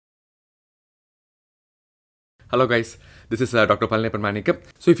Hello guys, this is Dr. Palnepan Manikam.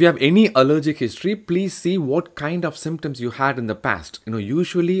 So if you have any allergic history, please see what kind of symptoms you had in the past.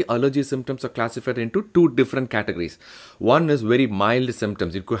 Usually allergy symptoms are classified into two different categories. One is very mild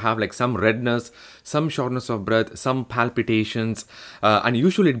symptoms. You could have like some redness, some shortness of breath, some palpitations, and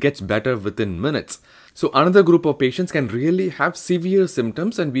usually it gets better within minutes. So another group of patients can really have severe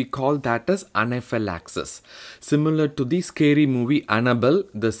symptoms, and we call that as anaphylaxis. Similar to the scary movie Annabelle,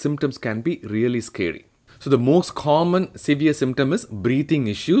 the symptoms can be really scary. So the most common severe symptom is breathing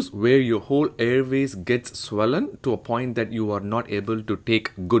issues, where your whole airways gets swollen to a point that you are not able to take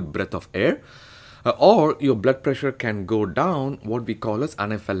good breath of air, or your blood pressure can go down, what we call as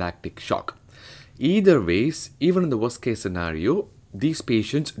anaphylactic shock. Either ways, even in the worst case scenario, these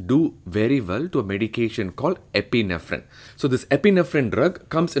patients do very well to a medication called epinephrine. So this epinephrine drug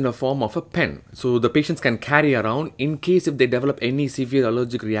comes in a form of a pen. So the patients can carry around in case if they develop any severe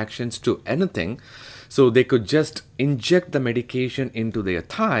allergic reactions to anything. So they could just inject the medication into their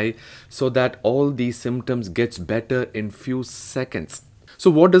thigh so that all these symptoms gets better in few seconds. So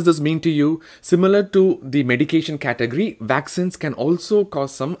what does this mean to you? Similar to the medication category, vaccines can also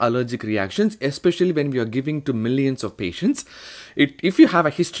cause some allergic reactions, especially when we are giving to millions of patients. If you have a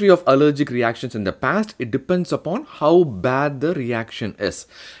history of allergic reactions in the past, it depends upon how bad the reaction is.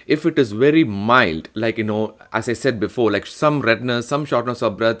 If it is very mild, like, as I said before, like some redness, some shortness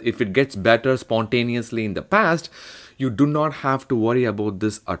of breath, if it gets better spontaneously in the past, you do not have to worry about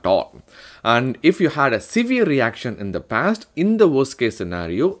this at all. And if you had a severe reaction in the past, in the worst case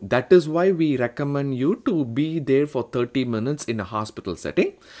scenario, that is why we recommend you to be there for 30 minutes in a hospital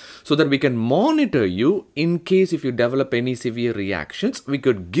setting, so that we can monitor you in case if you develop any severe reactions. We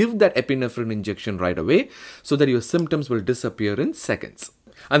could give that epinephrine injection right away so that your symptoms will disappear in seconds.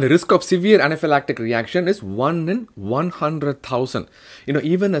 And the risk of severe anaphylactic reaction is 1 in 100,000.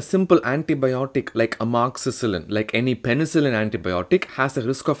 Even a simple antibiotic like amoxicillin, like any penicillin antibiotic, has a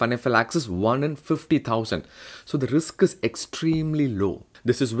risk of anaphylaxis 1 in 50,000. So the risk is extremely low.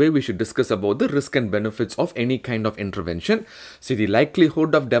 This is where we should discuss about the risk and benefits of any kind of intervention. See, the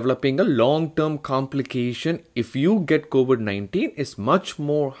likelihood of developing a long-term complication if you get COVID-19 is much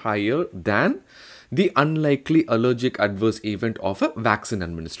more higher than the unlikely allergic adverse event of a vaccine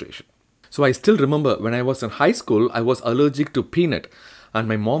administration. So I still remember when I was in high school, I was allergic to peanut, and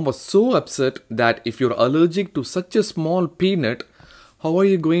my mom was so upset that if you're allergic to such a small peanut, how are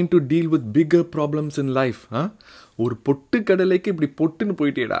you going to deal with bigger problems in life? ஒரு பொட்டு கடலைக்கு இப்படி பொட்டுன்னு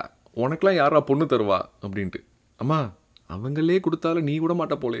போயிட்டேடா, உனக்கெல்லாம் யாரா பொண்ணு தருவா அப்படின்ட்டு. அம்மா, அவங்களே கொடுத்தாலும் நீ கூட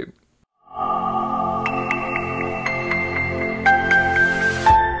மாட்ட போலே.